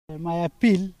My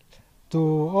appeal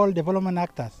to all development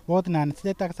actors, both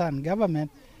non-state actors and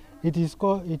government, it is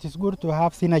good to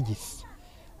have synergies.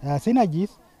 Synergies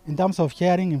in terms of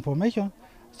sharing information,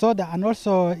 so that, and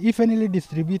also evenly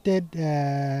distributed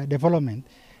development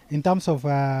in terms of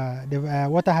the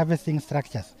water harvesting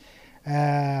structures.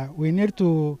 We need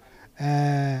to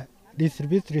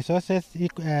distribute resources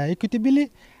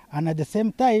equitably, and at the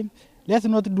same time, let's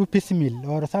not do piecemeal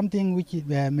or something which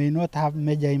may not have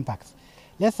major impacts.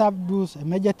 Let's have those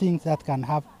major things that can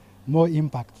have more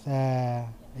impact.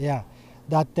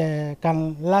 That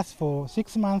can last for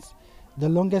 6 months, the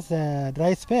longest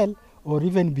dry spell, or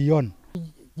even beyond.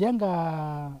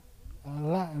 Jenga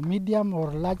medium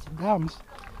or large dams,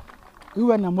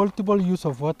 iwe na multiple use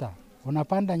of water.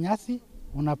 Unapanda nyasi,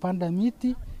 unapanda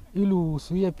miti, ili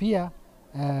usuie pia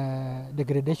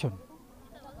degradation.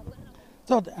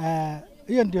 So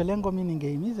hiyo ndio lengo mimi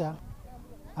ningeimiza.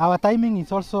 Our timing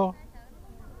is also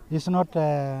not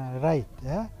right.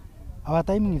 Yeah? Our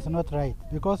timing is not right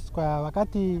because kwa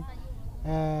wakati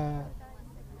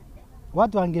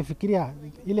watu wangefikiria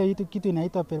ile kitu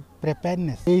inaitwa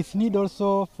preparedness. There is need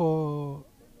also for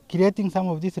creating some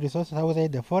of these resources outside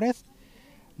the forest.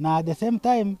 Na at the same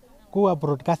time kuwa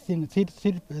broadcasting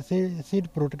seed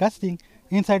broadcasting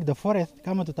inside the forest.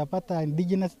 Kama tutapata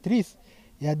indigenous trees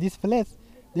ya this place,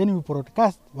 then we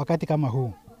broadcast wakati kama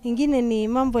huu. Ingine ni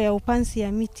mambo ya upanzi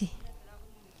ya miti.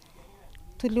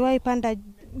 Tuliwahi panda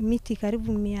miti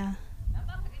karibu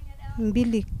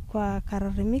 200 kwa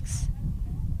Karori Mix,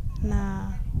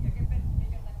 na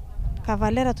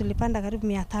Kavalera tulipanda karibu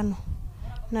 500.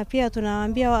 Na pia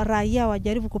tunawaambia raia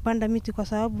wajaribu kupanda miti kwa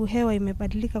sababu hewa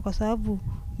imebadilika, kwa sababu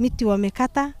miti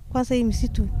wamekata. Kwanza hii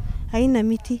misitu haina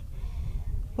miti.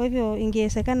 Kwa hivyo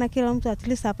ingewezekana kila mtu at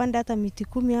least apande hata miti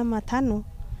 10 ama 5.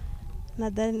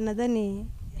 Nadhani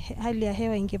hali ya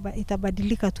hewa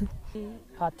itabadilika tu.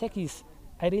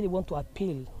 I really want to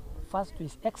appeal first to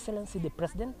His Excellency the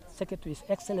President, second to His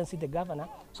Excellency the Governor,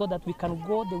 so that we can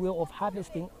go the way of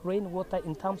harvesting rainwater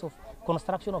in terms of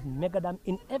construction of mega dam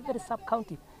in every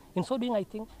sub-county. In so doing, I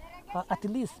think at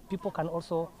least people can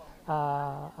also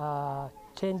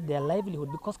change their livelihood,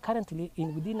 because currently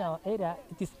within our area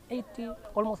it is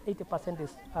almost 80%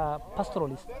 is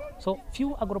pastoralist. So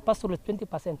few agro-pastoralists,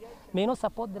 20%, may not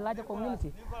support the larger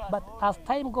community. But as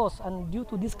time goes, and due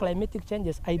to these climatic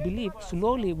changes, I believe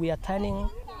slowly we are turning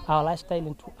our lifestyle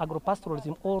into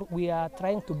agro-pastoralism, or we are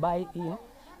trying to buy in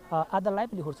other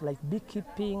livelihoods like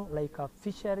beekeeping, like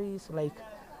fisheries, like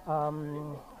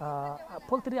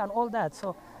poultry and all that.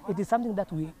 So it is something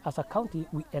that we as a county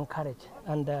we encourage,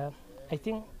 and I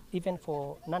think even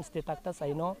for non-state actors,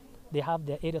 I know they have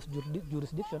their areas of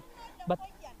jurisdiction, but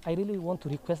I really want to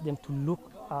request them to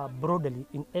look broadly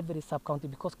in every sub-county,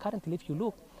 because currently if you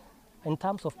look in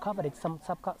terms of coverage, some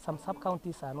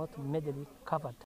sub-counties are not majorly covered.